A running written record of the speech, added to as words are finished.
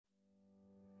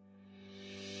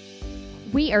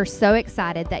We are so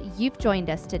excited that you've joined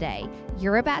us today.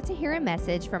 You're about to hear a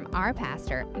message from our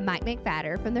pastor, Mike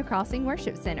McFadder from the Crossing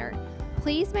Worship Center.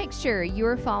 Please make sure you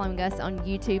are following us on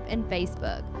YouTube and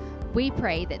Facebook. We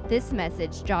pray that this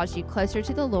message draws you closer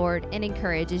to the Lord and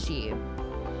encourages you.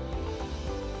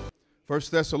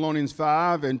 1 Thessalonians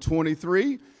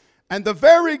 5:23, and the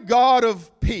very God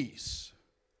of peace.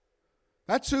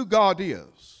 That's who God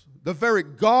is. The very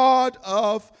God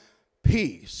of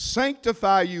peace.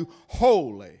 Sanctify you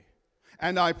wholly.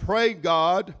 And I pray,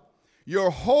 God, your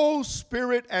whole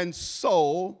spirit and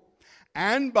soul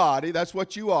and body, that's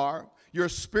what you are, your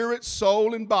spirit,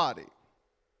 soul, and body,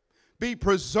 be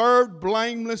preserved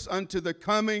blameless unto the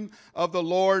coming of the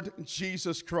Lord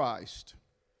Jesus Christ.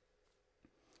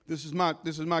 This is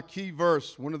my key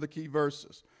verse, one of the key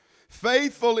verses.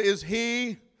 Faithful is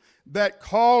he that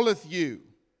calleth you,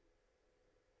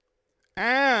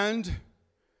 and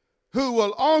who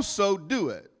will also do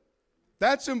it.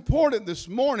 That's important this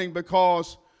morning,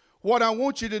 because what I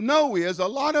want you to know is a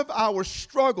lot of our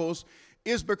struggles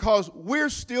is because we're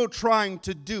still trying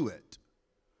to do it.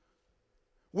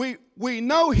 We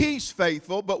know he's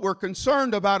faithful, but we're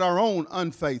concerned about our own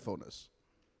unfaithfulness.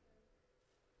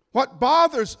 What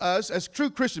bothers us as true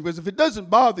Christians, because if it doesn't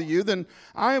bother you, then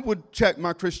I would check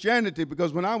my Christianity,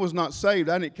 because when I was not saved,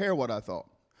 I didn't care what I thought.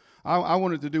 I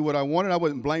wanted to do what I wanted. I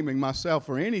wasn't blaming myself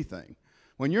for anything.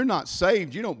 When you're not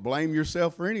saved, you don't blame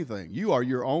yourself for anything. You are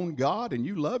your own God, and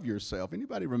you love yourself.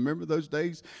 Anybody remember those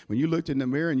days when you looked in the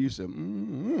mirror and you said,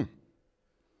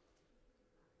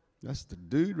 that's the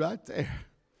dude right there.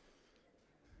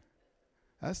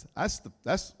 That's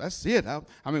it.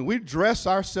 I mean, we dress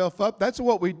ourselves up. That's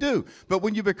what we do. But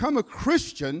when you become a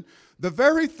Christian, the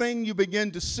very thing you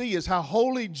begin to see is how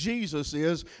holy Jesus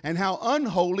is and how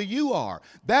unholy you are.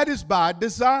 That is by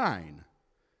design.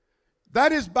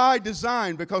 That is by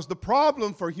design, because the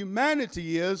problem for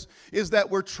humanity is that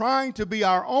we're trying to be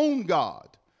our own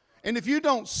God. And if you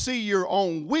don't see your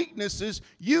own weaknesses,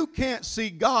 you can't see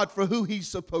God for who he's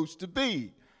supposed to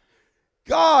be.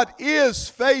 God is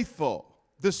faithful.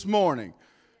 This morning,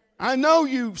 I know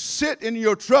you sit in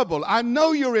your trouble. I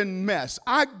know you're in mess.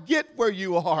 I get where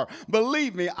you are.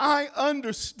 Believe me, I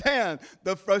understand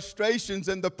the frustrations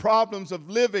and the problems of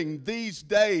living these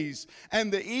days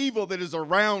and the evil that is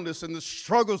around us and the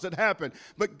struggles that happen.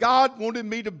 But God wanted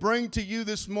me to bring to you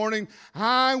this morning,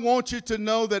 I want you to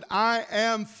know that I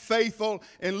am faithful.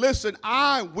 And listen,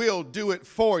 I will do it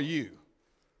for you.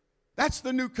 That's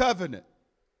the new covenant.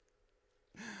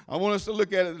 I want us to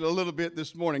look at it a little bit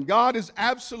this morning. God is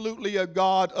absolutely a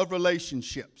God of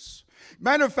relationships.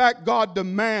 Matter of fact, God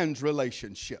demands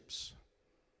relationships.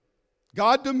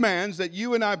 God demands that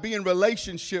you and I be in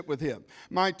relationship with him.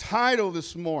 My title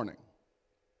this morning,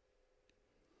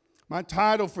 my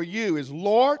title for you is,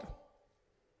 Lord,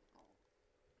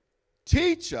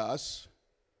 teach us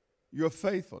your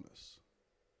faithfulness.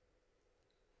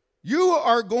 You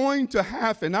are going to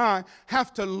have, and I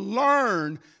have to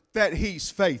learn that he's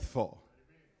faithful.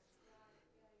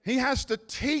 He has to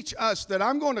teach us that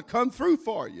I'm going to come through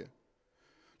for you.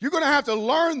 You're going to have to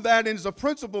learn that as a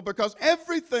principle, because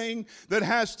everything that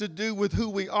has to do with who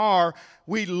we are,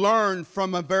 we learn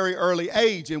from a very early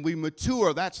age and we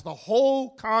mature. That's the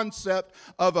whole concept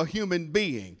of a human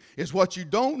being, is what you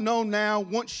don't know now,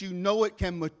 once you know it,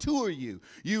 can mature you.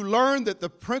 You learn that the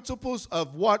principles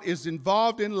of what is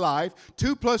involved in life,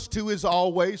 2 + 2 is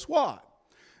always what?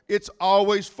 It's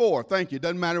always 4. Thank you.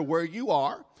 Doesn't matter where you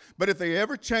are. But if they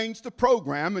ever change the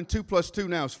program and 2 + 2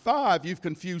 now is 5, you've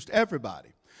confused everybody.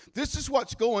 This is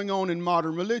what's going on in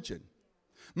modern religion.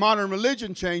 Modern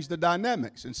religion changed the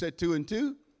dynamics and said 2 and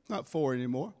 2, not 4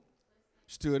 anymore.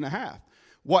 It's 2.5.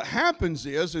 What happens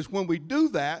is when we do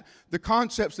that, the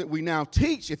concepts that we now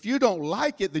teach, if you don't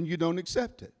like it, then you don't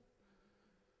accept it.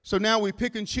 So now we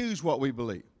pick and choose what we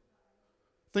believe.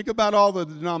 Think about all the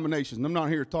denominations. I'm not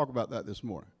here to talk about that this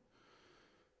morning.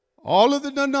 All of the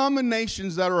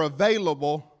denominations that are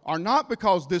available are not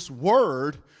because this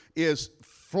word is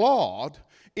flawed.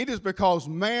 It is because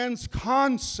man's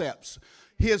concepts,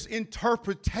 his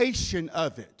interpretation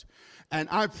of it. And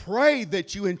I pray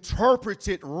that you interpret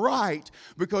it right,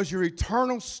 because your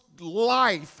eternal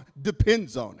life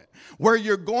depends on it. Where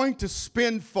you're going to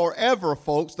spend forever,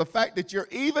 folks, the fact that you're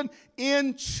even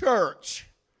in church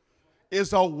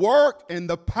is a work in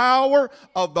the power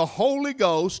of the Holy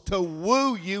Ghost to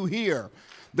woo you here.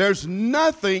 There's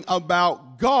nothing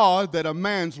about God that a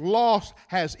man's lost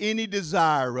has any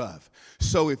desire of.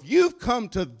 So if you've come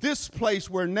to this place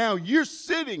where now you're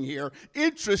sitting here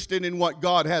interested in what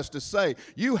God has to say,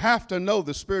 you have to know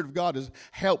the Spirit of God has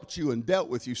helped you and dealt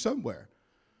with you somewhere.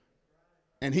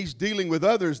 And he's dealing with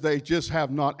others they just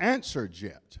have not answered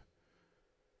yet.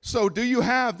 So do you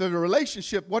have the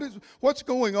relationship? What's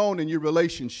going on in your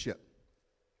relationship?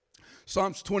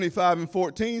 Psalms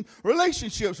 25:14,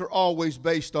 relationships are always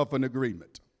based off an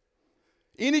agreement.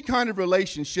 Any kind of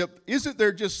relationship, isn't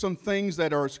there just some things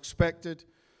that are expected?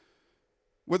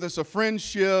 Whether it's a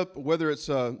friendship, whether it's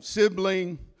a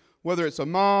sibling, whether it's a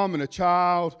mom and a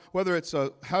child, whether it's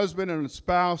a husband and a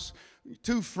spouse,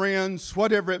 two friends,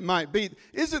 whatever it might be,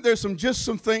 isn't there just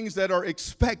some things that are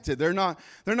expected? They're not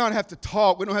have to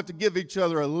talk. We don't have to give each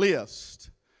other a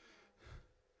list.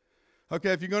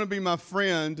 Okay, if you're going to be my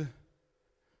friend,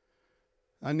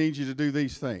 I need you to do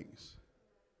these things.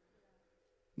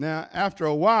 Now, after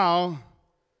a while,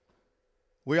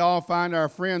 we all find our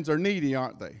friends are needy,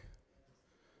 aren't they?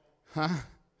 Huh?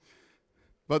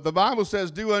 But the Bible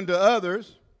says, do unto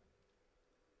others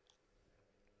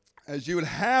as you would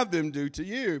have them do to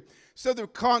you. So the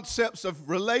concepts of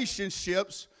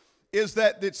relationships is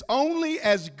that it's only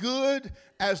as good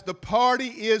as the party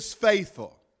is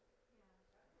faithful.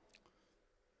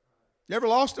 You ever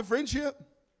lost a friendship?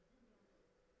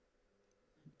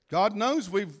 God knows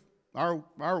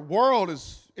our world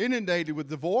is inundated with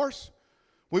divorce.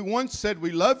 We once said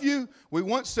we love you. We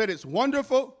once said it's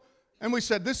wonderful. And we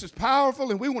said this is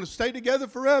powerful and we want to stay together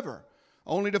forever.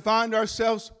 Only to find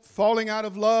ourselves falling out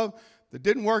of love. That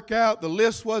didn't work out. The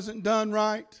list wasn't done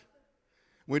right.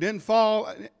 We didn't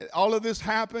fall. All of this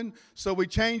happened. So we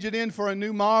change it in for a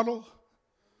new model.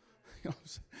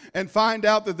 And find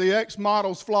out that the X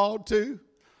model's flawed too.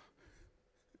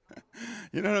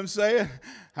 You know what I'm saying?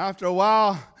 After a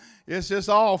while, it's just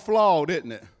all flawed,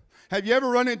 isn't it? Have you ever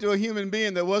run into a human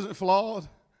being that wasn't flawed?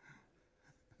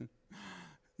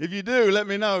 If you do, let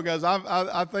me know, because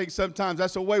I think sometimes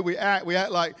that's the way we act. We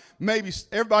act like maybe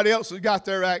everybody else has got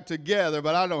their act together,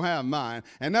 but I don't have mine.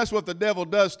 And that's what the devil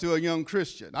does to a young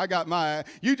Christian. I got my act.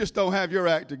 You just don't have your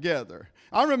act together.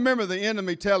 I remember the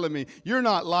enemy telling me, you're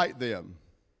not like them.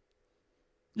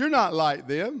 You're not like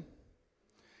them.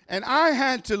 And I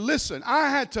had to listen. I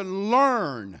had to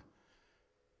learn.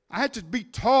 I had to be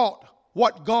taught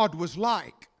what God was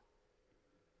like.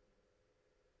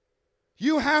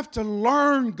 You have to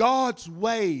learn God's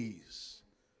ways.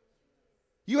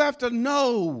 You have to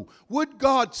know, would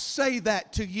God say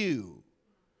that to you?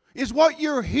 Is what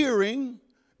you're hearing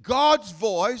God's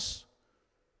voice,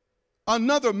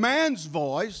 another man's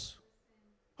voice,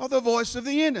 or the voice of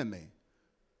the enemy?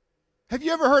 Have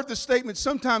you ever heard the statement,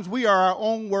 sometimes we are our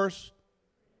own worst?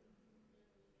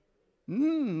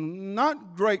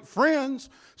 Not great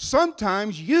friends.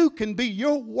 Sometimes you can be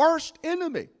your worst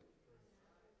enemy.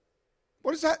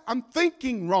 What is that? I'm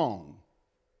thinking wrong.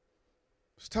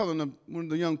 I was telling one of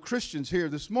the young Christians here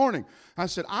this morning, I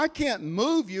said, I can't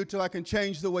move you till I can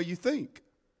change the way you think.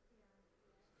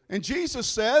 And Jesus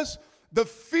says, the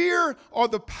fear or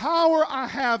the power I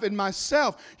have in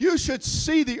myself, you should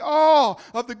see the awe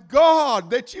of the God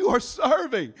that you are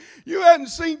serving. You hadn't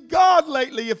seen God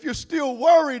lately if you're still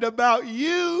worried about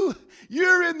you.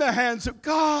 You're in the hands of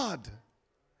God.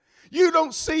 You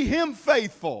don't see Him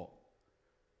faithful.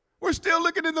 We're still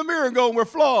looking in the mirror and going, we're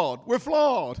flawed, we're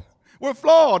flawed, we're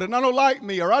flawed, and I don't like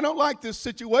me, or I don't like this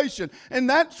situation. And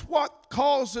that's what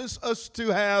causes us to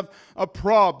have a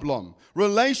problem.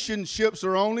 Relationships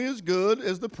are only as good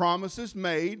as the promises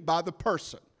made by the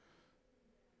person.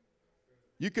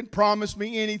 You can promise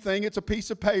me anything. It's a piece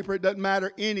of paper. It doesn't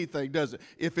matter anything, does it?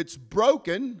 If it's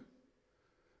broken,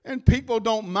 and people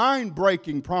don't mind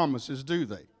breaking promises, do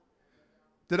they?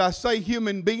 Did I say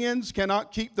human beings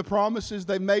cannot keep the promises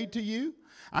they made to you?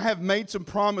 I have made some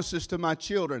promises to my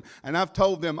children, and I've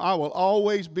told them I will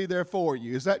always be there for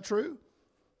you. Is that true?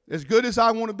 As good as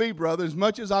I want to be, brother, as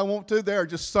much as I want to, there are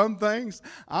just some things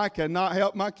I cannot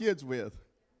help my kids with.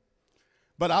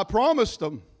 But I promised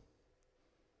them.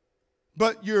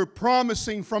 But you're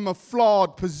promising from a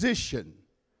flawed position.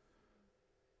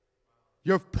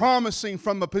 You're promising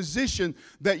from a position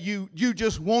that you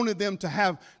just wanted them to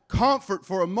have comfort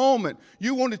for a moment.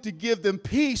 You wanted to give them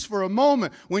peace for a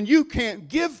moment when you can't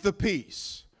give the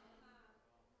peace.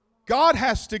 God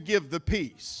has to give the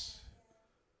peace.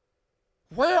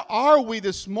 Where are we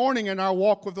this morning in our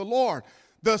walk with the Lord?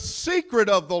 The secret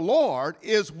of the Lord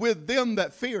is with them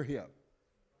that fear Him.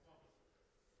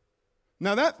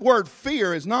 Now that word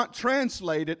fear is not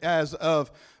translated as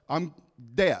of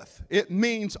death. It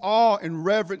means awe and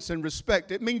reverence and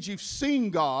respect. It means you've seen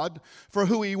God for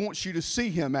who He wants you to see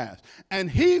Him as.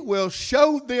 And He will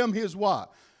show them His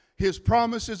what? His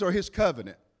promises or His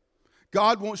covenant.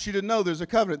 God wants you to know there's a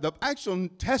covenant. The actual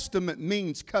testament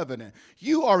means covenant.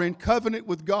 You are in covenant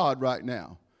with God right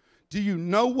now. Do you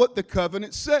know what the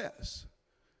covenant says?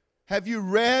 Have you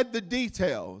read the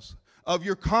details of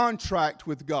your contract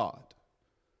with God?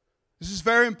 This is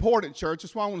very important, church.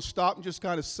 That's why I want to stop and just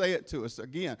kind of say it to us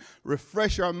again.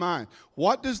 Refresh our mind.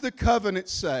 What does the covenant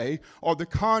say or the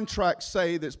contract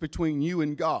say that's between you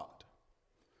and God?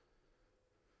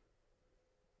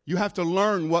 You have to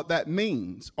learn what that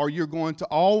means, or you're going to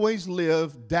always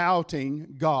live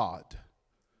doubting God.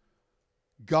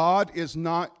 God is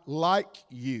not like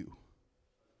you.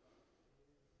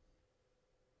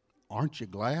 Aren't you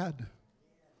glad?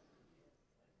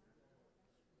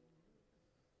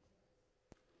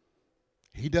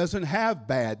 He doesn't have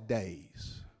bad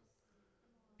days.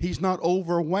 He's not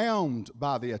overwhelmed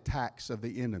by the attacks of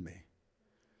the enemy.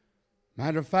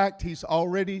 Matter of fact, he's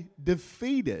already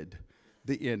defeated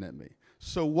the enemy.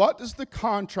 So what does the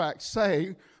contract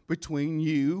say between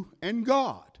you and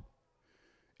God?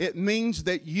 It means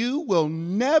that you will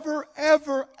never,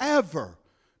 ever, ever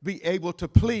be able to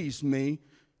please me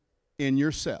in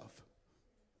yourself.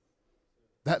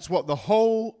 That's what the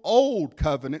whole old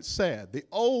covenant said. The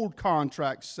old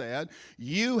contract said,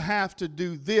 you have to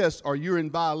do this or you're in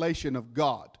violation of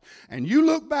God. And you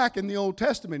look back in the Old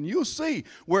Testament and you'll see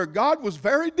where God was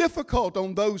very difficult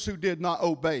on those who did not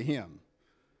obey him.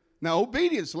 Now,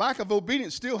 obedience, lack of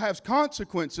obedience still has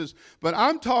consequences, but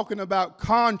I'm talking about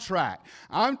contract.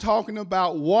 I'm talking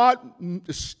about what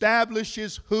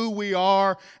establishes who we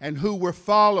are and who we're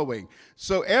following.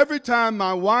 So every time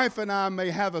my wife and I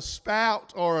may have a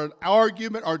spat or an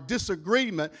argument or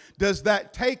disagreement, does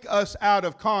that take us out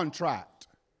of contract?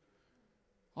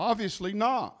 Obviously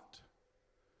not.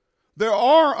 There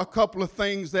are a couple of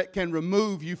things that can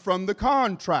remove you from the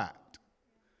contract.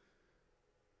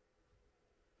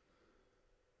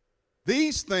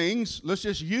 These things, let's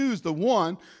just use the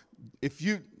one,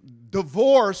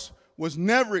 divorce was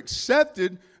never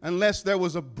accepted unless there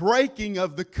was a breaking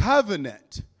of the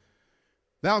covenant.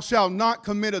 Thou shalt not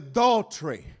commit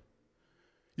adultery.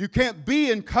 You can't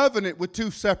be in covenant with two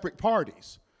separate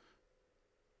parties.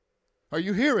 Are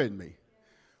you hearing me?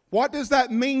 What does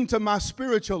that mean to my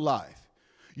spiritual life?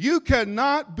 You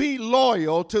cannot be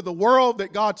loyal to the world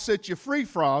that God set you free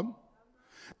from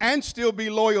and still be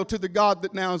loyal to the God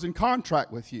that now is in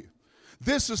contract with you.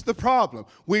 This is the problem.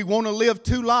 We want to live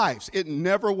two lives. It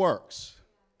never works.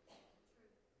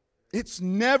 It's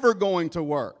never going to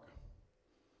work.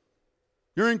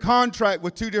 You're in contract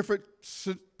with two different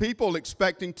people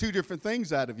expecting two different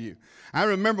things out of you. I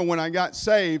remember when I got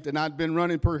saved, and I'd been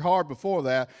running pretty hard before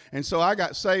that, and so I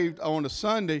got saved on a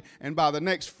Sunday, and by the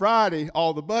next Friday,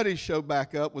 all the buddies showed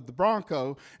back up with the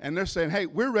Bronco, and they're saying, hey,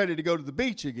 we're ready to go to the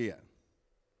beach again.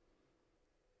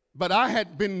 But I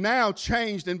had been now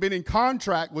changed and been in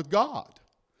contract with God.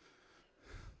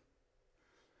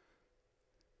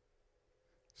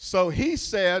 So he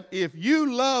said, if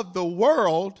you love the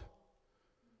world,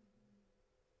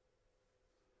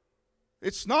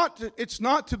 it's not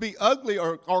to be ugly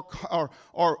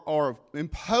or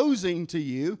imposing to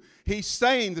you. He's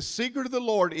saying the secret of the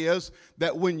Lord is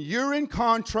that when you're in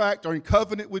contract or in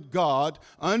covenant with God,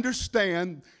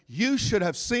 understand you should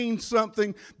have seen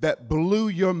something that blew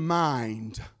your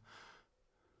mind.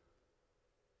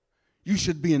 You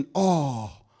should be in awe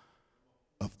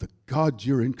of the God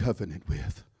you're in covenant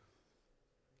with.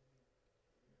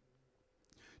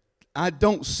 I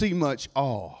don't see much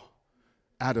awe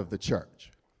out of the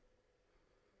church.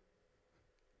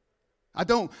 I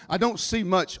don't see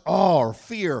much awe or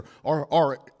fear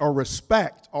or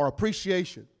respect or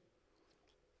appreciation.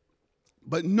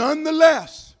 But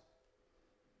nonetheless,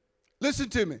 listen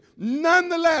to me,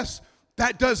 nonetheless,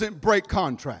 that doesn't break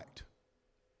contract.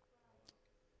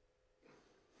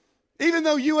 Even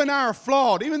though you and I are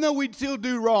flawed, even though we still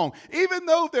do wrong, even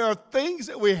though there are things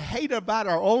that we hate about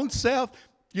our own self,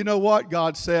 you know what?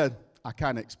 God said, I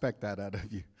kind of expect that out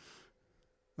of you.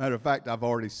 Matter of fact, I've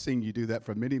already seen you do that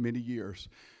for many, many years.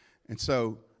 And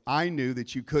so I knew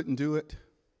that you couldn't do it,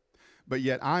 but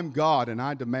yet I'm God and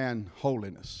I demand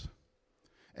holiness.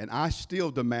 And I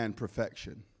still demand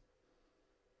perfection.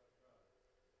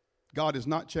 God has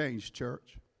not changed,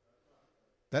 church.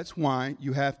 That's why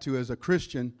you have to, as a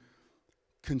Christian,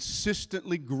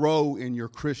 consistently grow in your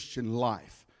Christian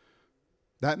life.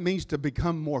 That means to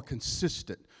become more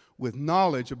consistent with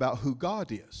knowledge about who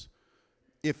God is.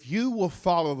 If you will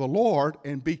follow the Lord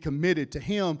and be committed to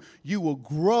Him, you will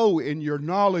grow in your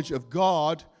knowledge of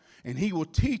God, and He will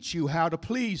teach you how to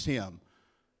please Him.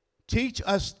 Teach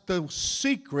us the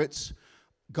secrets,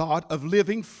 God, of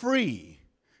living free.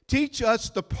 Teach us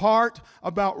the part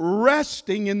about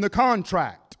resting in the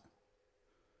contract.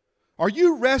 Are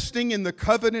you resting in the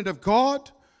covenant of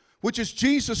God, which is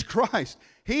Jesus Christ?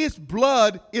 His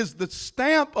blood is the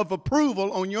stamp of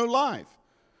approval on your life.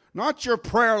 not your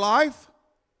prayer life,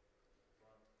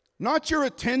 not your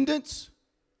attendance.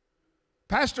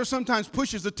 Pastor sometimes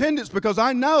pushes attendance because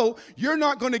I know you're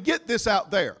not going to get this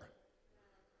out there.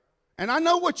 And I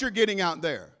know what you're getting out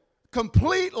there.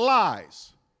 Complete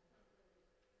lies.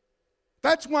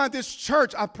 That's why this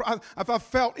church, if I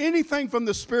felt anything from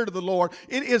the Spirit of the Lord,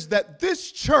 it is that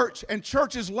this church and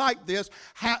churches like this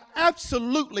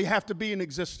absolutely have to be in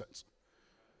existence.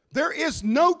 There is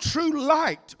no true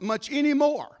light much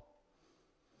anymore.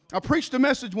 I preached a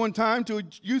message one time to a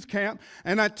youth camp,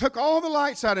 and I took all the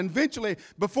lights out, and eventually,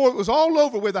 before it was all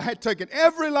over with, I had taken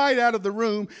every light out of the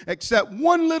room except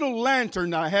one little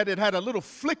lantern I had. It had a little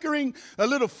flickering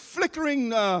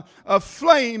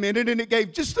flame in it, and it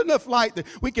gave just enough light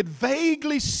that we could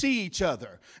vaguely see each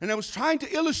other. And I was trying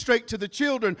to illustrate to the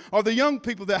children or the young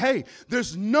people that, hey,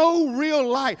 there's no real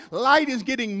light. Light is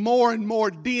getting more and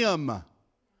more dim.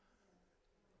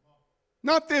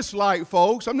 Not this light,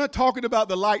 folks. I'm not talking about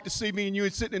the light to see me and you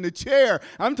sitting in a chair.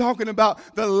 I'm talking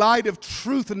about the light of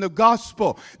truth and the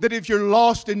gospel. That if you're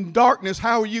lost in darkness,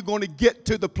 how are you going to get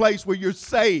to the place where you're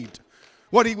saved?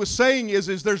 What he was saying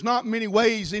is there's not many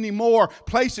ways anymore,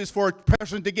 places for a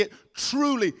person to get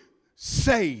truly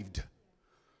saved.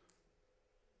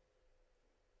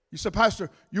 You say, Pastor,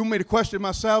 you want me to question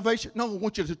my salvation? No, I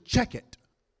want you to check it.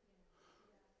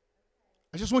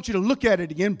 I just want you to look at it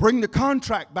again, bring the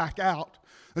contract back out.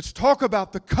 Let's talk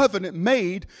about the covenant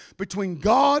made between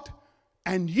God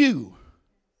and you.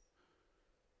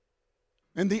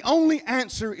 And the only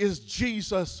answer is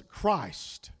Jesus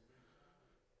Christ.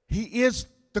 He is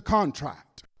the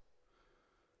contract.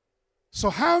 So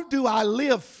how do I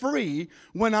live free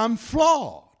when I'm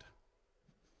flawed?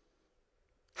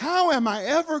 How am I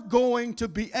ever going to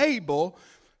be able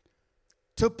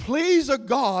to please a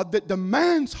God that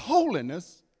demands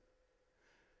holiness?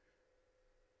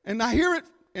 And I hear it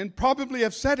and probably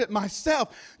have said it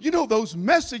myself. You know those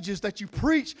messages that you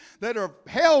preach that are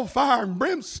hellfire and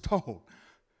brimstone.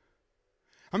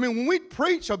 I mean, when we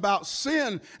preach about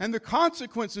sin and the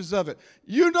consequences of it,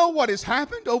 you know what has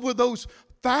happened over those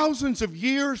thousands of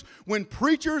years when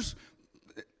preachers,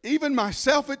 even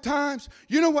myself at times,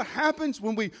 you know what happens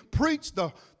when we preach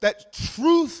that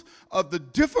truth of the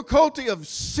difficulty of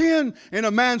sin in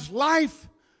a man's life?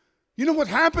 You know what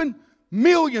happened?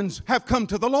 Millions have come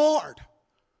to the Lord.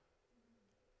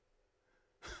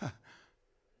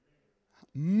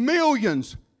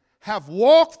 Millions have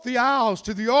walked the aisles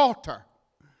to the altar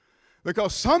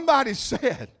because somebody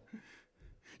said,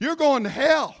 you're going to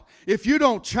hell if you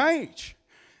don't change.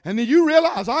 And then you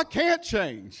realize, I can't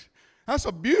change. That's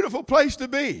a beautiful place to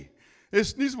be.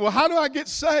 Well, how do I get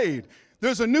saved?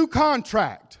 There's a new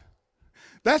contract.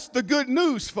 That's the good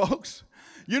news, folks.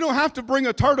 You don't have to bring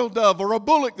a turtle dove or a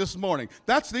bullock this morning.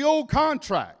 That's the old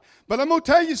contract. But I'm going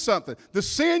to tell you something. The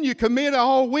sin you commit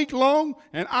all week long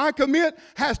and I commit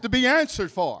has to be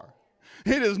answered for.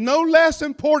 It is no less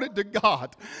important to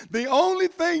God. The only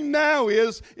thing now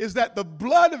is that the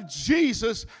blood of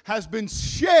Jesus has been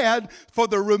shed for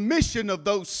the remission of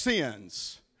those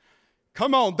sins.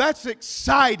 Come on, that's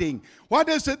exciting. Why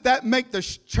doesn't that make the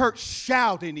church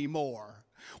shout anymore?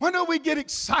 Why don't we get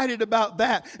excited about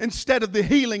that instead of the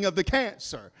healing of the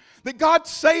cancer? That God's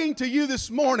saying to you this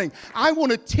morning, I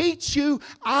want to teach you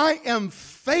I am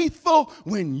faithful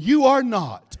when you are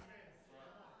not.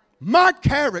 My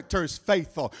character is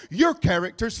faithful. Your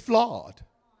character is flawed.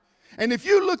 And if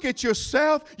you look at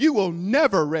yourself, you will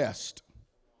never rest.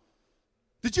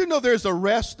 Did you know there's a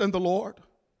rest in the Lord?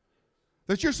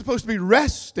 That you're supposed to be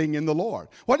resting in the Lord.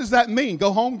 What does that mean?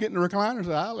 Go home, get in the recliner, and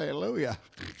say, hallelujah.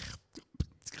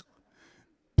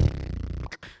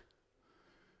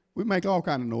 We make all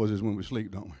kinds of noises when we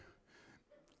sleep, don't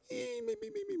we?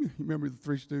 You remember the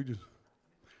Three Stooges?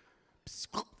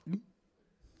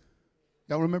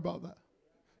 Y'all remember all that?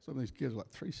 Some of these kids are like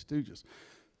Three Stooges.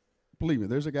 Believe me,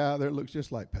 there's a guy there that looks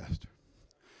just like Pastor.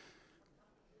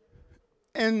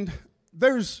 And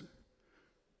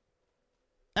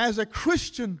as a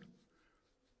Christian,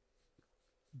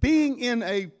 being in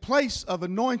a place of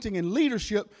anointing and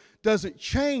leadership doesn't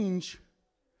change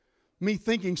me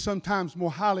thinking sometimes more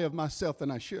highly of myself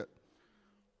than I should.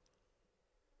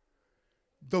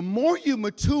 The more you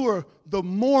mature, the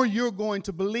more you're going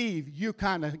to believe you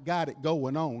kind of got it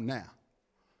going on now.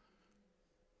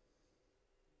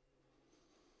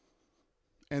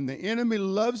 And the enemy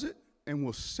loves it and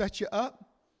will set you up.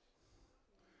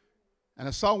 And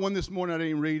I saw one this morning, I didn't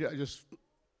even read it, it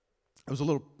was a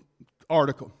little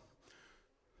article.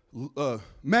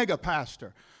 Mega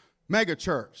pastor, mega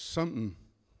church, something,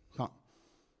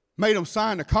 made them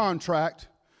sign a contract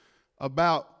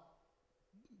about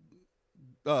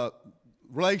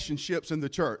relationships in the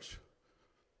church.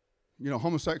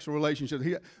 Homosexual relationships.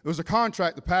 There was a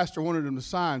contract the pastor wanted him to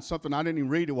sign, something I didn't even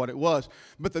read what it was.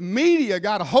 But the media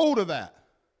got a hold of that.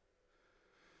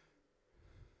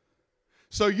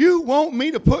 So you want me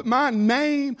to put my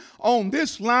name on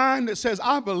this line that says,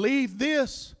 I believe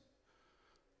this?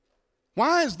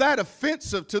 Why is that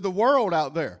offensive to the world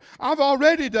out there? I've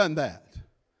already done that.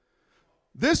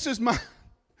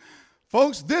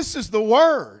 Folks, this is the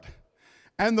Word.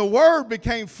 And the Word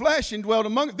became flesh and dwelt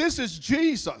among us. This is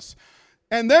Jesus.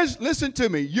 And listen to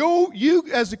me, you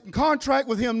as a contract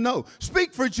with him, no.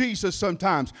 Speak for Jesus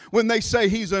sometimes when they say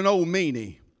he's an old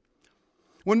meanie.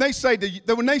 When they say to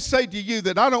you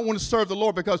that I don't want to serve the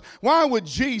Lord because why would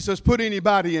Jesus put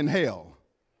anybody in hell?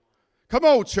 Come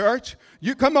on, church.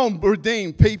 Come on,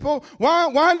 redeemed people.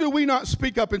 Why do we not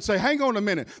speak up and say, hang on a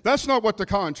minute, that's not what the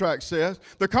contract says.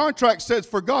 The contract says,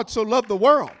 for God so loved the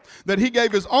world that he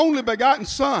gave his only begotten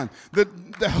son, that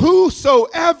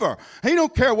whosoever, he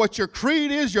don't care what your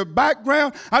creed is, your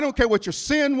background, I don't care what your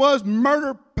sin was,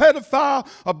 murder, pedophile,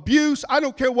 abuse, I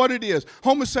don't care what it is,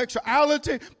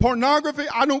 homosexuality, pornography,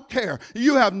 I don't care.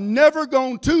 You have never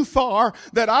gone too far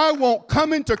that I won't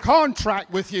come into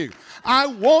contract with you. I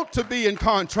want to be in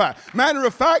contract. Matter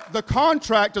of fact, the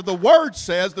contract of the Word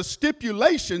says, the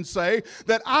stipulations say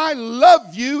that I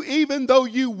love you even though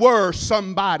you were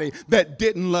somebody that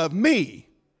didn't love me.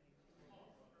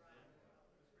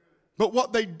 But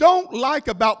what they don't like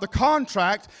about the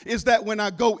contract is that when I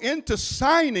go into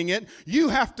signing it, you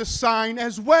have to sign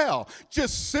as well.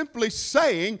 Just simply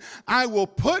saying, I will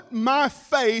put my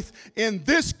faith in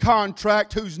this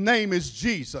contract whose name is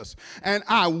Jesus. And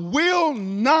I will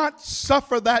not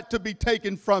suffer that to be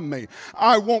taken from me.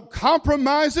 I won't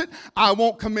compromise it. I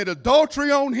won't commit adultery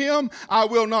on him. I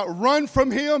will not run from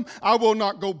him. I will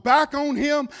not go back on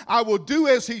him. I will do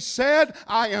as he said.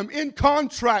 I am in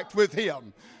contract with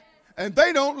him. And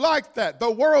they don't like that. The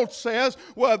world says,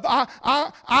 well,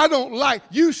 I don't like,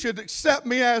 you should accept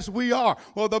me as we are.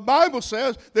 Well, the Bible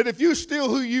says that if you're still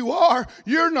who you are,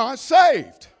 you're not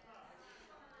saved.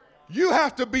 You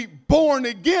have to be born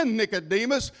again,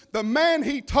 Nicodemus. The man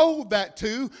he told that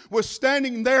to was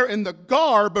standing there in the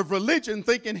garb of religion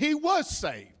thinking he was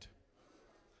saved.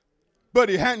 But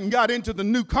he hadn't got into the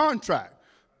new contract.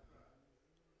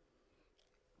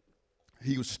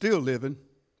 He was still living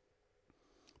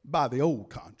by the old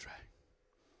contract.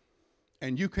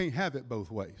 And you can't have it both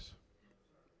ways.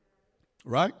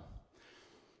 Right?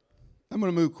 I'm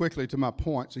going to move quickly to my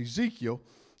points. Ezekiel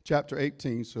chapter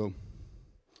 18, so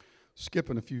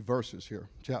skipping a few verses here,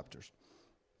 chapters.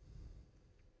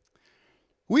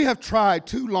 We have tried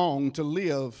too long to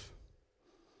live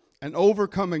an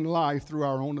overcoming life through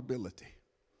our own ability.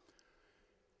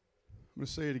 I'm going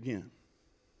to say it again.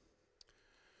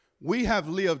 We have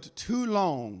lived too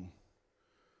long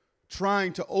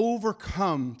trying to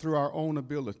overcome through our own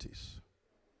abilities.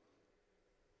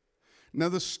 Now,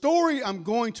 the story I'm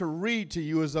going to read to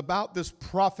you is about this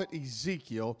prophet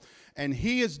Ezekiel, and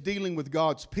he is dealing with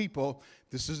God's people.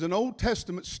 This is an Old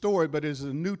Testament story, but it is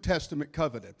a New Testament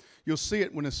covenant. You'll see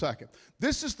it in a second.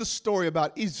 This is the story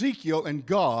about Ezekiel and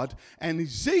God, and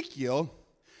Ezekiel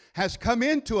has come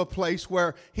into a place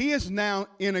where he is now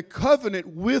in a covenant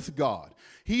with God.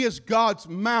 He is God's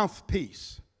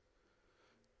mouthpiece.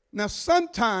 Now,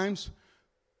 sometimes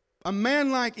a man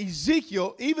like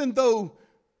Ezekiel, even though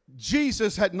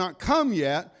Jesus had not come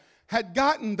yet, had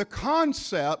gotten the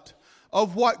concept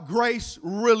of what grace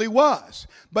really was.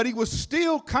 But he was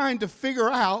still trying to figure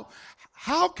out,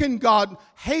 how can God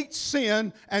hate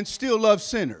sin and still love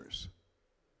sinners?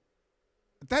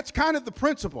 That's kind of the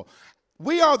principle.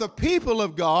 We are the people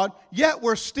of God, yet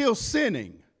we're still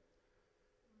sinning.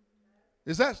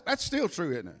 That's still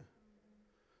true, isn't it?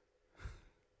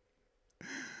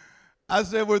 I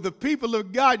said, we're the people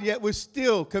of God, yet we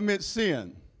still commit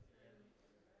sin.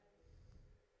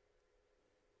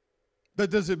 But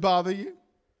does it bother you?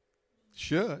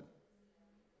 Should.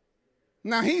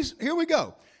 Now, here we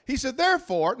go. He said,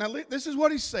 therefore, now this is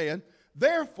what he's saying.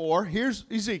 Therefore, here's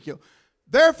Ezekiel.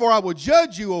 Therefore, I will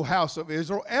judge you, O house of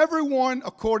Israel, everyone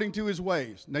according to his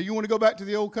ways. Now, you want to go back to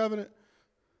the old covenant?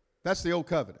 That's the old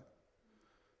covenant.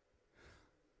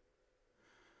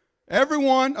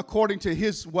 Everyone according to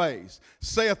his ways,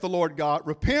 saith the Lord God.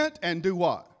 Repent and do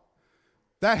what?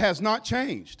 That has not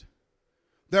changed.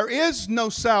 There is no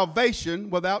salvation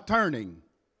without turning.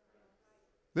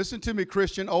 Listen to me,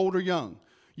 Christian, old or young.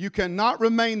 You cannot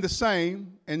remain the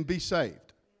same and be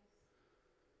saved.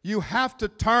 You have to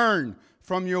turn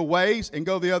from your ways and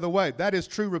go the other way. That is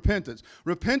true repentance.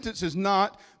 Repentance is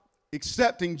not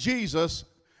accepting Jesus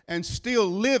and still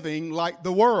living like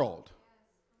the world.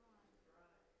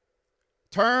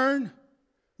 Turn,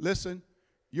 listen,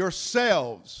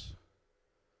 yourselves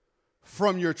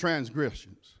from your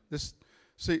transgressions.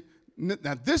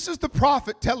 Now this is the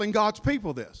prophet telling God's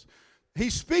people this.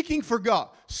 He's speaking for God.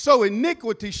 So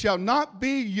iniquity shall not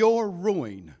be your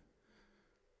ruin.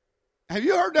 Have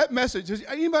you heard that message? Has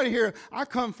anybody here? I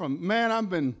come from, man,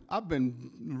 I've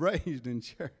been raised in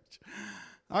church.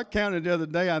 I counted the other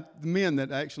day the men that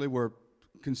actually were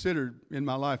considered in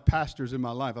my life pastors in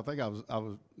my life. I think I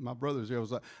was my brothers there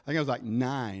was I think I was like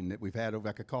 9 that we've had over.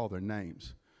 I could call their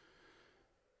names.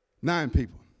 9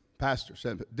 people, pastors,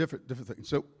 different things.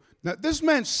 So now this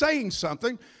man's saying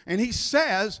something, and he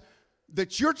says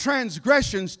that your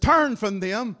transgressions turn from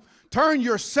them. Turn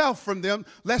yourself from them,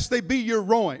 lest they be your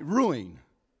ruin.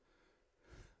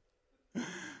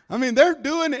 I mean, they're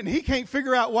doing it, and he can't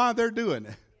figure out why they're doing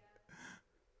it.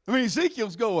 I mean,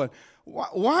 Ezekiel's going,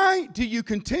 why do you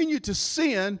continue to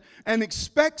sin and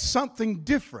expect something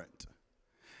different?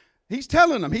 He's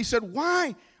telling them, he said,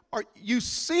 why are you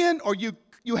sin, or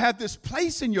you have this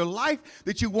place in your life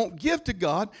that you won't give to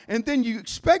God, and then you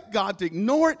expect God to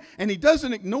ignore it, and he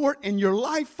doesn't ignore it, and your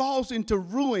life falls into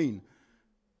ruin.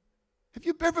 Have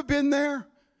you ever been there?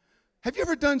 Have you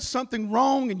ever done something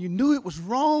wrong and you knew it was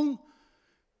wrong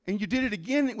and you did it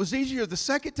again and it was easier the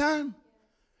second time?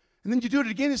 And then you do it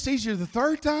again, it's easier the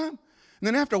third time? And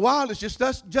then after a while it's just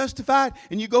justified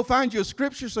and you go find you a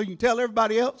scripture so you can tell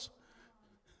everybody else?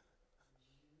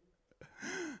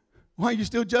 Why are you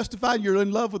still justified? You're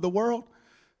in love with the world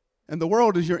and the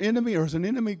world is your enemy, or is an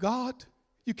enemy God?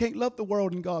 You can't love the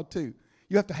world and God too.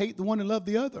 You have to hate the one and love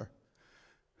the other.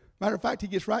 Matter of fact, he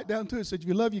gets right down to it. Said, if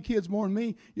you love your kids more than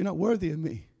me, you're not worthy of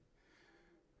me.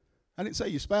 I didn't say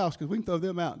your spouse, because we can throw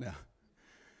them out now.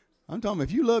 I'm talking about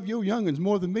if you love your young'uns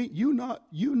more than me, you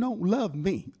don't love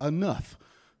me enough.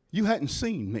 You hadn't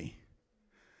seen me.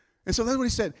 And so that's what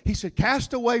he said. He said,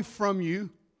 cast away from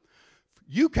you.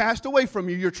 You cast away from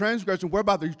you your transgression,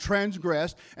 whereby you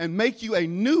transgressed, and make you a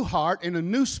new heart and a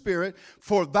new spirit,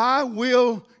 for thy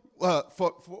will,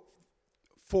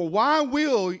 For why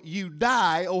will you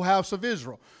die, O house of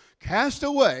Israel? Cast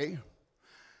away,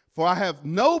 for I have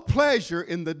no pleasure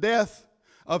in the death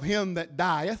of him that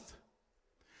dieth,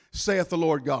 saith the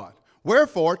Lord God.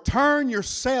 Wherefore, turn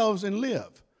yourselves and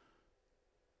live.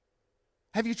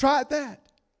 Have you tried that?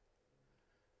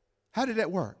 How did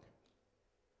that work?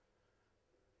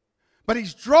 But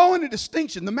he's drawing a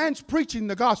distinction. The man's preaching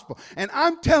the gospel. And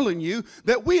I'm telling you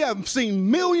that we have seen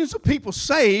millions of people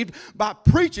saved by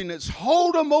preaching that's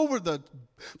hold them over the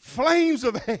flames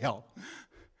of hell.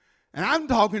 And I'm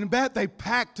talking about they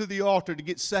packed to the altar to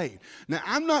get saved. Now,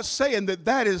 I'm not saying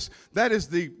that is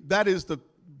the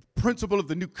principle of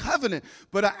the new covenant,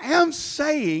 but I am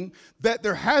saying that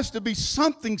there has to be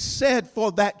something said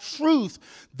for that truth,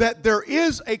 that there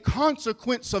is a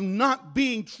consequence of not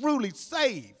being truly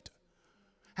saved.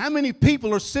 How many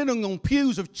people are sitting on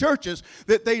pews of churches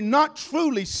that they're not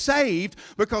truly saved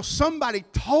because somebody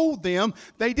told them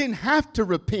they didn't have to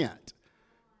repent?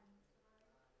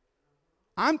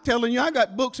 I'm telling you, I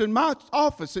got books in my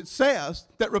office that says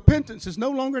that repentance is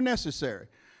no longer necessary.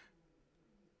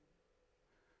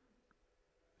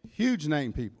 Huge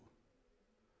name people.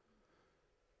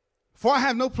 For I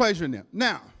have no pleasure in them.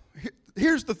 Now,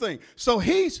 here's the thing. So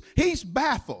he's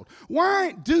baffled.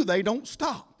 Why do they don't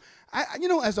stop?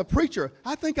 As a preacher,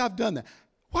 I think I've done that.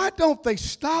 Why don't they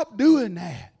stop doing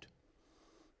that?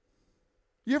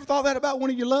 You ever thought that about one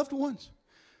of your loved ones?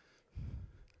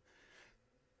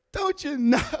 Don't you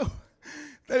know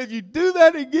that if you do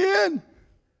that again,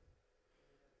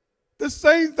 the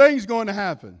same thing's going to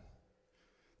happen?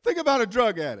 Think about a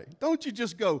drug addict. Don't you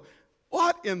just go,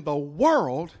 what in the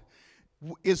world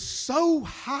is so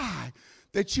high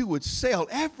that you would sell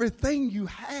everything you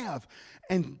have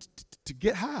and to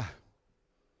get high?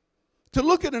 To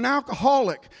look at an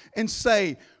alcoholic and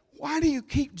say, why do you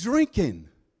keep drinking?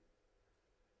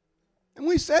 And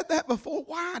we said that before.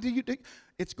 Why do you do?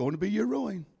 It's going to be your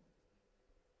ruin.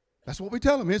 That's what we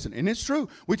tell them, isn't it? And it's true.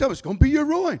 We tell them it's going to be your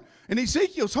ruin. And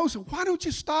Ezekiel's host said, why don't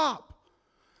you stop?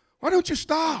 Why don't you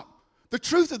stop? The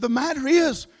truth of the matter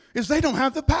is they don't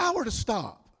have the power to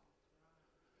stop.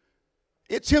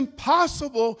 It's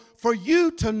impossible for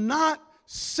you to not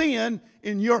sin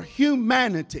in your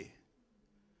humanity.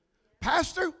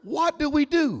 Pastor, what do we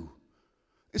do?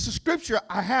 It's a scripture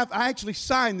I actually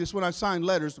signed this when I signed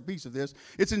letters, a piece of this.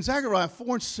 It's in Zechariah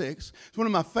 4:6. It's one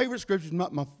of my favorite scriptures,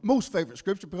 not my most favorite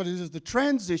scripture, because it is the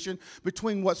transition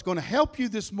between what's going to help you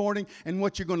this morning and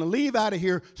what you're going to leave out of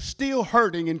here still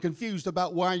hurting and confused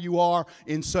about why you are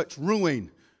in such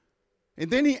ruin. And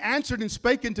then he answered and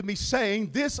spake unto me, saying,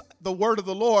 this the word of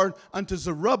the Lord unto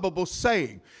Zerubbabel,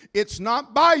 saying, it's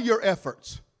not by your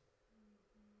efforts.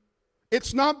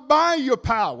 It's not by your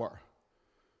power.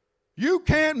 You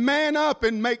can't man up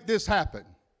and make this happen.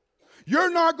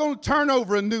 You're not going to turn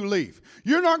over a new leaf.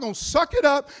 You're not going to suck it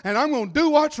up and I'm going to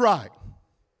do what's right.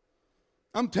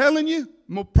 I'm telling you,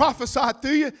 I'm going to prophesy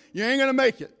to you, you ain't going to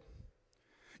make it.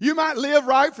 You might live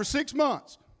right for 6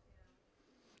 months.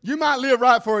 You might live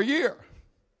right for a year.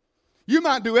 You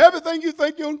might do everything you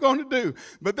think you're going to do.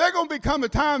 But there's going to become a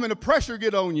time and a pressure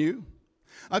get on you.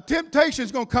 A temptation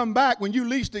is going to come back when you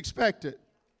least expect it.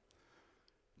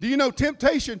 Do you know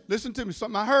temptation? Listen to me,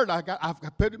 something I heard, I've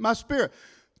put it in my spirit.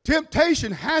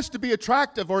 Temptation has to be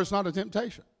attractive or it's not a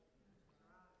temptation.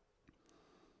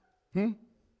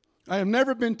 I have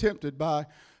never been tempted by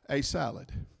a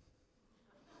salad.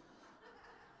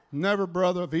 Never,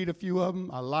 brother. I've eaten a few of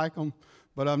them. I like them.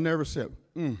 But I've never said,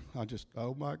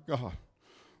 oh my God,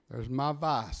 there's my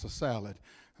vice, a salad.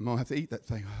 I'm going to have to eat that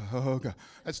thing. Oh, God.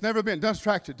 That's never been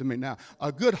attracted to me. Now, a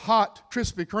good hot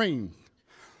Krispy Kreme,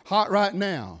 hot right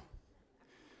now.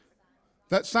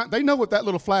 That sign, they know what that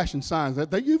little flashing sign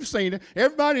is. You've seen it.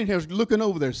 Everybody in here is looking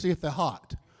over there to see if they're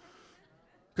hot.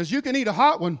 Because you can eat a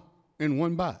hot one in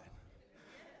one bite.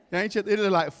 Ain't you?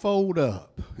 It'll like fold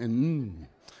up. And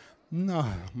no,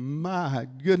 my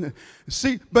goodness.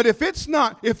 See, but if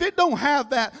it don't have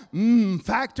that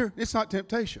factor, it's not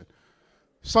temptation.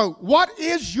 So what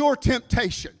is your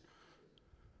temptation?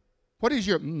 What is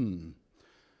your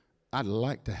I'd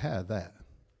like to have that.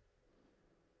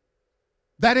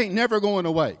 That ain't never going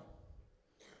away.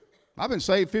 I've been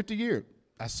saved 50 years.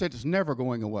 I said it's never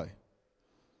going away.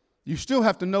 You still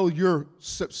have to know your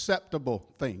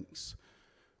susceptible things.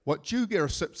 What you are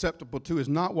susceptible to is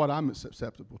not what I'm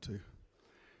susceptible to.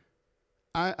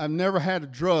 I've never had a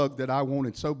drug that I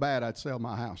wanted so bad I'd sell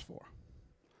my house for.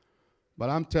 But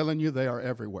I'm telling you, they are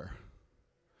everywhere.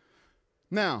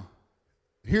 Now,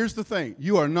 here's the thing.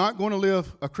 You are not going to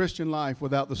live a Christian life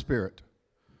without the Spirit.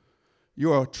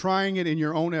 You are trying it in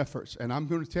your own efforts. And I'm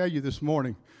going to tell you this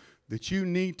morning that you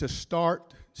need to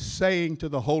start saying to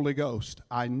the Holy Ghost,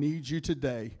 I need you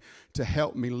today to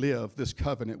help me live this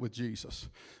covenant with Jesus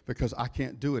because I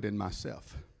can't do it in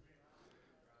myself.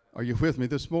 Are you with me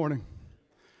this morning?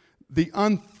 The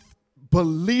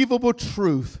unbelievable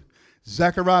truth,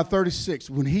 Zechariah 36,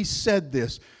 when he said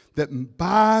this, that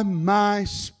by my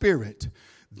Spirit,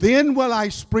 then will I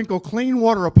sprinkle clean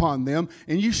water upon them,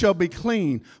 and you shall be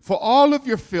clean. For all of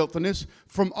your filthiness,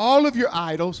 from all of your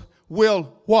idols,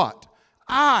 will what?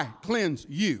 I cleanse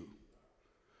you.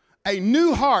 A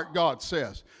new heart, God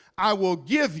says, I will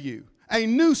give you. A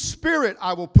new spirit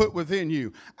I will put within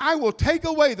you. I will take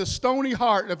away the stony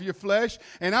heart of your flesh,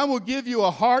 and I will give you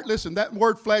a heart. Listen, that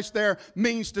word flesh there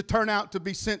means to turn out to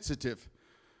be sensitive.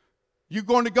 You're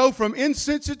going to go from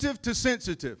insensitive to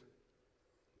sensitive.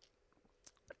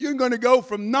 You're going to go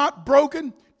from not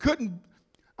broken,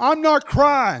 I'm not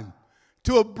crying,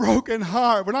 to a broken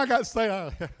heart. When I got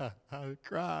saved, I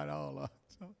cried all up.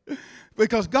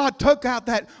 Because God took out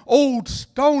that old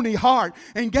stony heart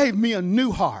and gave me a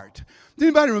new heart. Does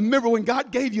anybody remember when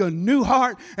God gave you a new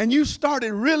heart and you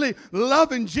started really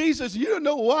loving Jesus? You don't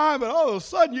know why, but all of a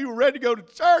sudden you were ready to go to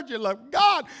church. You love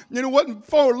God. You know, it wasn't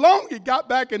for long you got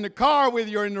back in the car with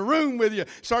you or in the room with you,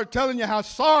 started telling you how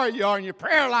sorry you are and your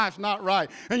prayer life's not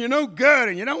right and you're no good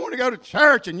and you don't want to go to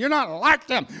church and you're not like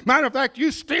them. Matter of fact,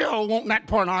 you still want that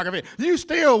pornography. You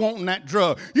still wanting that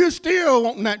drug. You still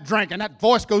wanting that drink. And that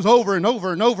voice goes over and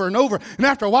over and over and over. And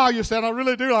after a while you said, I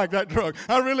really do like that drug.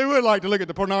 I really would like to look at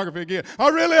the pornography again. I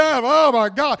really am. Oh, my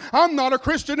God. I'm not a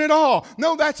Christian at all.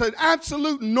 No, that's an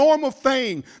absolute normal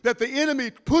thing that the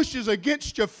enemy pushes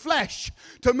against your flesh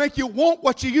to make you want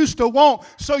what you used to want,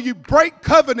 so you break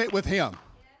covenant with him.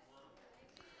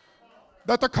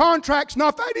 That the contract's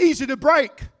not that easy to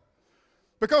break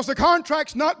because the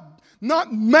contract's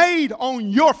not made on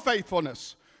your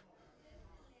faithfulness.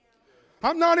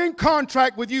 I'm not in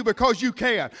contract with you because you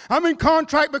can. I'm in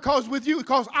contract with you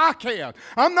because I can.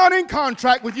 I'm not in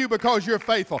contract with you because you're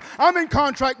faithful. I'm in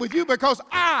contract with you because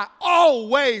I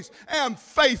always am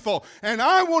faithful. And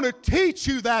I want to teach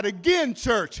you that again,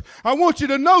 church. I want you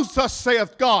to know, thus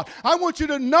saith God. I want you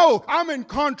to know I'm in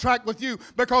contract with you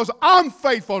because I'm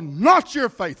faithful, not you're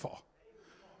faithful.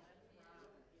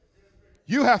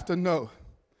 You have to know.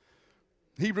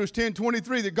 Hebrews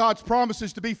 10:23, that God's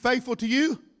promises to be faithful to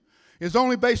you is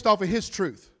only based off of his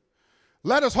truth.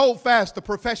 Let us hold fast the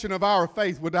profession of our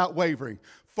faith without wavering,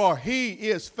 for he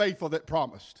is faithful that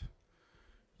promised.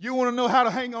 You want to know how to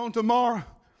hang on tomorrow?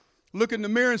 Look in the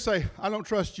mirror and say, I don't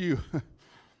trust you.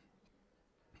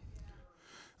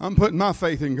 I'm putting my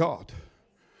faith in God.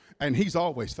 And he's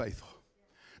always faithful.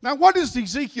 Now, what does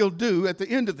Ezekiel do at the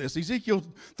end of this? Ezekiel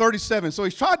 37. So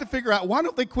he's tried to figure out why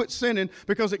don't they quit sinning,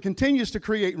 because it continues to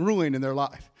create ruin in their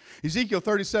life. Ezekiel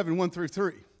 37, 1 through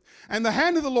 3. And the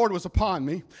hand of the Lord was upon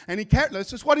me, and he carried,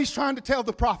 this is what he's trying to tell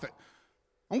the prophet.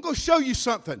 I'm going to show you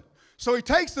something. So he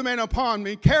takes the man upon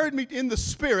me, carried me in the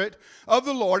spirit of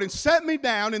the Lord, and set me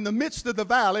down in the midst of the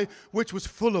valley, which was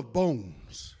full of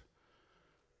bones.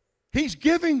 He's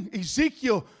giving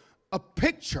Ezekiel a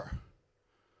picture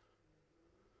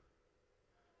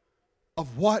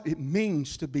of what it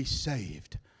means to be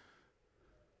saved.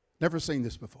 Never seen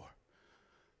this before.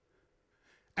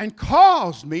 And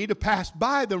caused me to pass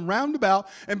by them round about,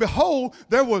 and behold,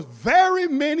 there were very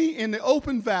many in the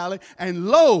open valley, and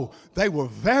lo, they were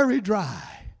very dry.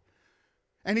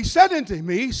 And he said unto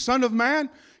me, Son of man,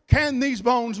 can these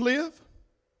bones live?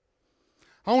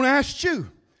 I want to ask you,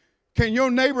 can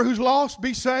your neighbor who's lost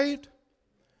be saved?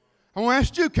 I want to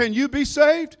ask you, can you be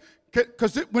saved?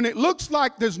 Because when it looks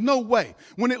like there's no way,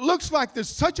 when it looks like there's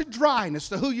such a dryness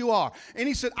to who you are. And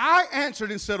he said, I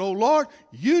answered and said, oh Lord,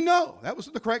 you know. That was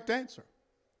the correct answer.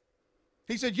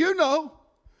 He said, you know.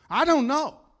 I don't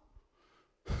know.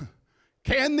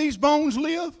 Can these bones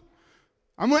live?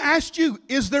 I'm going to ask you,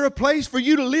 is there a place for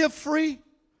you to live free?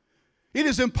 It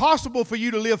is impossible for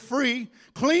you to live free,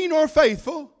 clean or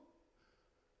faithful,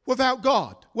 without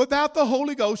God. Without the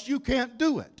Holy Ghost, you can't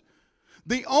do it.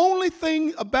 The only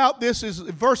thing about this is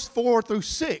verse 4 through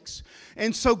 6.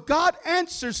 And so God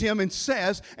answers him and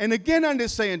says, and again I'm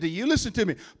just saying to you, listen to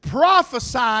me,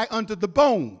 prophesy unto the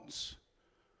bones,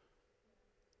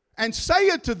 and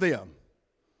say unto them,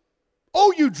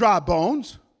 O you dry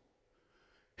bones,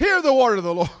 hear the word of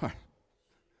the Lord.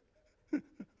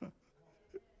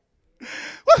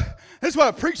 Well, that's what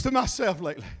I preach to myself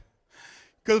lately.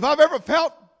 Because if I've ever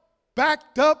felt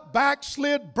backed up,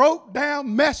 backslid, broke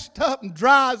down, messed up, and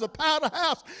dry as a powder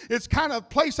house, it's kind of a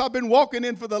place I've been walking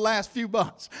in for the last few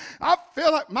months. I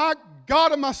feel like, my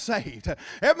God, am I saved?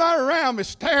 Everybody around me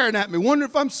staring at me, wondering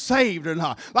if I'm saved or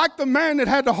not. Like the man that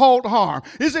had to halt harm.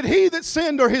 Is it he that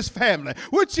sinned or his family?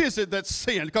 Which is it that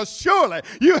sinned? Because surely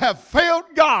you have failed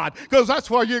God, because that's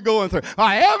what you're going through.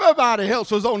 Everybody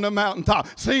else was on the mountaintop,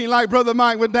 seeing like Brother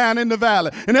Mike was down in the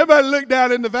valley. And everybody looked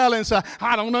down in the valley and said,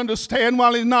 I don't understand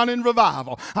why he's not in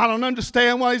revival. I don't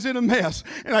understand why he's in a mess.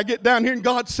 And I get down here and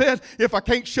God said, if I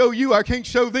can't show you, I can't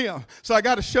show them. So I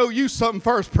got to show you something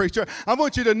first, preacher. I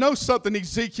want you to know something,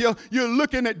 Ezekiel. You're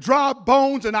looking at dry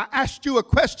bones, and I asked you a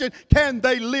question, can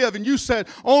they live? And you said,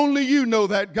 only you know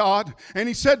that, God. And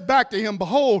he said back to him,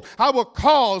 behold, I will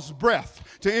cause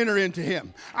breath to enter into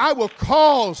him. I will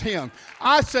cause him.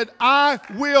 I said, I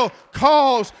will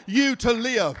cause you to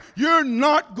live. You're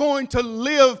not going to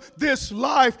live this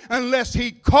life unless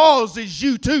he causes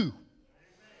you to.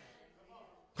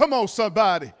 Come on,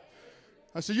 somebody.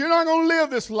 I said, you're not going to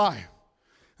live this life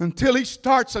until he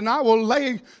starts, and I will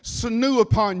lay sinew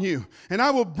upon you, and I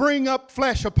will bring up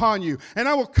flesh upon you, and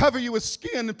I will cover you with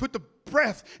skin and put the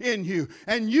breath in you,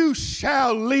 and you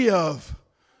shall live.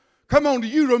 Come on, do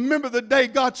you remember the day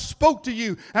God spoke to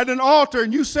you at an altar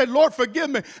and you said, Lord, forgive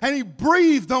me, and he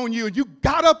breathed on you and you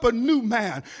got up a new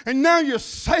man, and now you're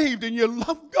saved and you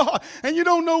love God, and you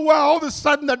don't know why all of a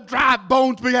sudden the dry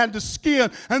bones began to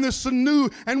skin and the sinew,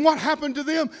 and what happened to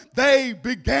them? They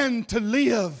began to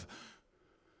live.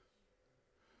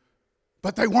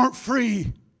 But they weren't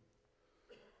free.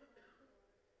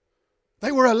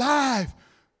 They were alive,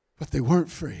 but they weren't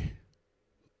free.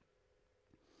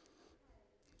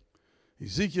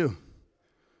 Ezekiel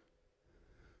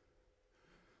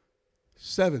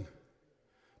 37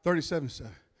 said,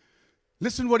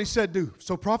 listen what he said do.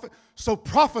 So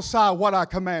prophesy what I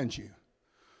command you.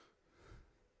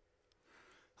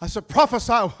 I said,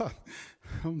 prophesy what?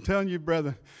 I'm telling you,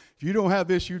 brother, if you don't have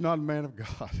this, you're not a man of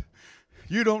God.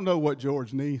 You don't know what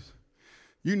George needs.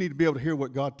 You need to be able to hear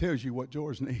what God tells you what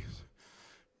George needs.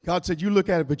 God said, you look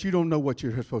at it, but you don't know what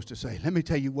you're supposed to say. Let me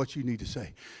tell you what you need to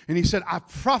say. And he said, I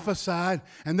prophesied,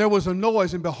 and there was a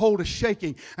noise, and behold, a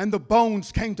shaking, and the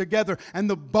bones came together, and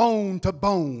the bone to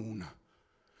bone.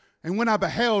 And when I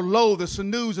beheld, lo, the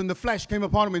sinews and the flesh came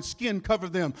upon them, and skin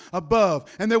covered them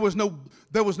above, and there was no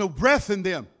breath in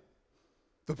them.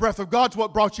 The breath of God's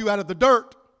what brought you out of the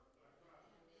dirt.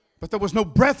 But there was no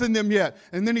breath in them yet.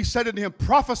 And then he said to him,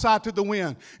 prophesy to the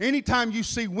wind. Anytime you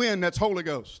see wind, that's Holy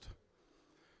Ghost.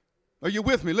 Are you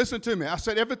with me? Listen to me. I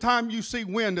said every time you see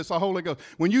wind, it's the Holy Ghost.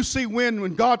 When you see wind,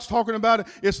 when God's talking about it,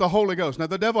 it's the Holy Ghost. Now,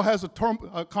 the devil has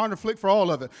a counterfeit for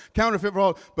all of it. Counterfeit for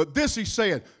all. But this he's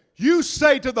saying, you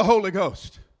say to the Holy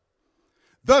Ghost,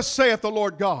 thus saith the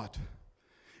Lord God.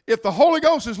 If the Holy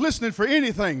Ghost is listening for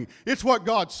anything, it's what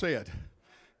God said.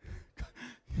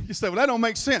 You say, well, that don't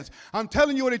make sense. I'm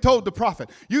telling you what he told the prophet.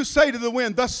 You say to the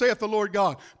wind, thus saith the Lord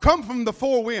God, come from the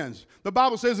four winds. The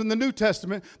Bible says in the New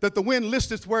Testament that the wind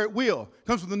listeth where it will. It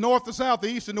comes from the north, the south, the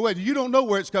east, and the west. You don't know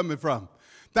where it's coming from.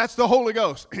 That's the Holy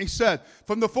Ghost. He said,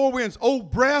 from the four winds, O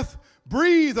breath,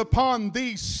 breathe upon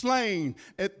these slain,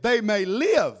 that they may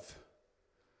live.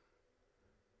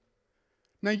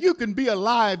 Now, you can be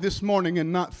alive this morning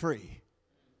and not free.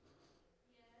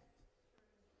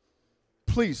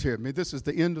 Please hear me. This is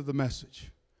the end of the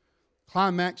message.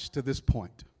 Climax to this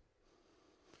point.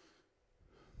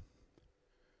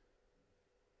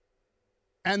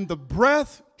 And the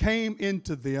breath came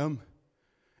into them,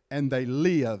 and they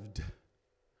lived.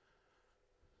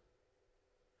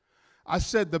 I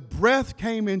said the breath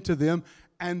came into them,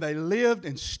 and they lived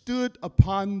and stood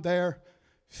upon their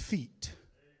feet.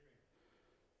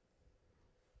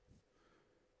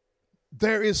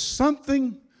 There is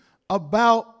something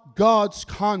about God's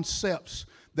concepts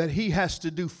that he has to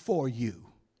do for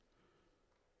you.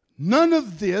 None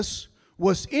of this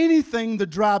was anything the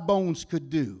dry bones could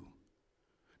do.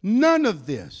 None of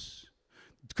this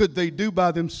could they do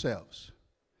by themselves.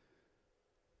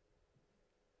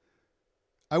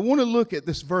 I want to look at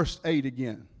this verse 8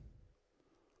 again.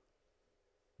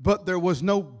 But there was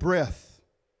no breath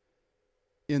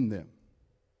in them.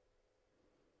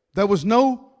 There was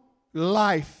no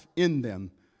life in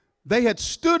them. They had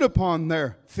stood upon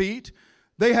their feet.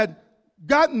 They had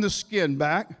gotten the skin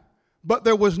back, but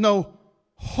there was no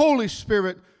Holy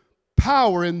Spirit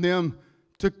power in them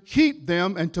to keep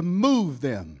them and to move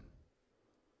them.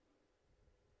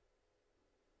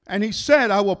 And he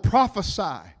said, I will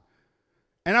prophesy,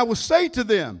 and I will say to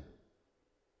them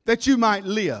that you might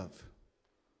live.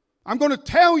 I'm going to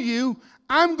tell you,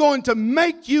 I'm going to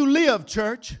make you live,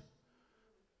 church.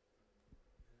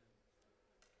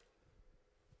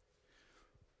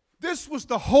 This was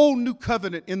the whole new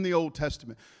covenant in the Old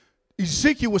Testament.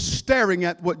 Ezekiel was staring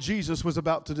at what Jesus was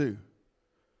about to do.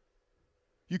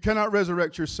 You cannot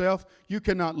resurrect yourself. You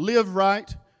cannot live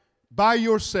right by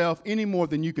yourself any more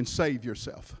than you can save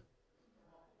yourself.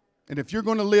 And if you're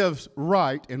going to live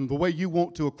right in the way you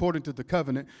want to according to the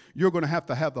covenant, you're going to have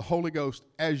the Holy Ghost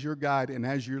as your guide and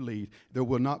as your lead. There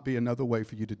will not be another way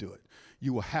for you to do it.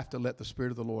 You will have to let the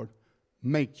Spirit of the Lord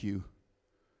make you,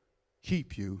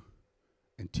 keep you,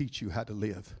 and teach you how to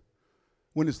live.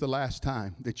 When is the last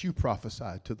time that you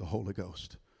prophesied to the Holy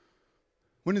Ghost?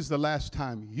 When is the last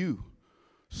time you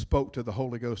spoke to the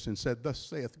Holy Ghost and said, thus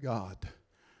saith God,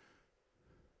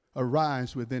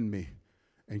 arise within me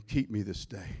and keep me this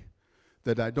day,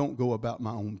 that I don't go about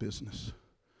my own business,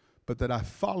 but that I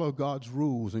follow God's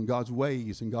rules and God's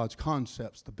ways and God's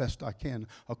concepts the best I can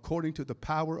according to the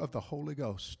power of the Holy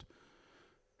Ghost.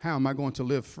 How am I going to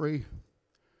live free?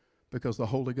 Because the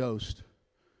Holy Ghost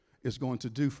is going to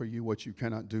do for you what you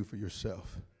cannot do for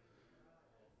yourself.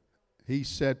 He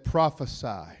said,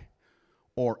 prophesy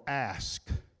or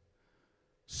ask.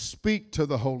 Speak to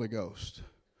the Holy Ghost.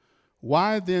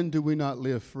 Why then do we not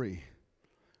live free?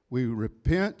 We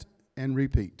repent and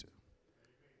repeat.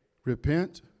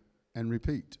 Repent and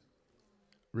repeat.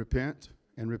 Repent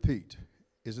and repeat.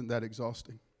 Isn't that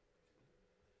exhausting?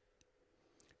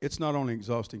 It's not only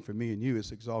exhausting for me and you,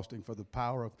 it's exhausting for the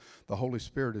power of the Holy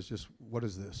Spirit. Is just, what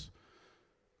is this?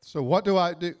 So what do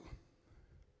I do?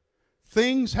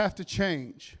 Things have to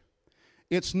change.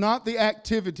 It's not the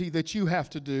activity that you have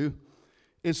to do.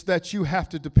 It's that you have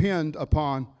to depend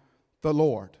upon the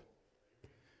Lord.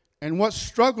 And what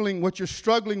you're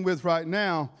struggling with right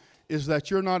now is that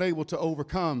you're not able to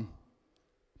overcome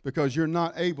because you're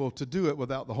not able to do it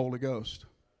without the Holy Ghost.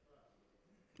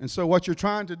 And so what you're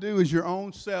trying to do is your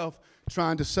own self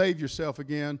trying to save yourself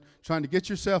again, trying to get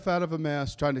yourself out of a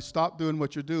mess, trying to stop doing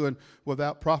what you're doing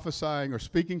without prophesying or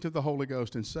speaking to the Holy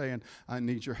Ghost and saying, I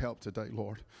need your help today,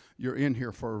 Lord. You're in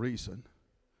here for a reason.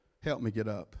 Help me get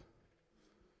up.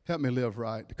 Help me live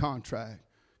right. The contract.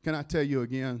 Can I tell you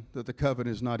again that the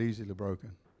covenant is not easily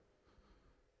broken?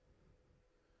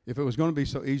 If it was going to be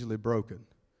so easily broken,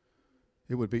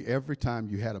 it would be every time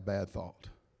you had a bad thought.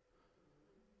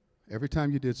 Every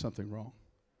time you did something wrong.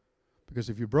 Because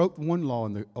if you broke one law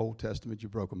in the Old Testament, you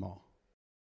broke them all.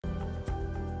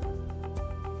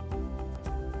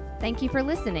 Thank you for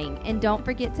listening, and don't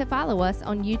forget to follow us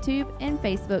on YouTube and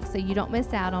Facebook so you don't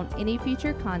miss out on any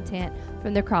future content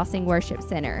from the Crossing Worship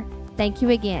Center. Thank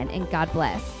you again, and God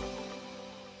bless.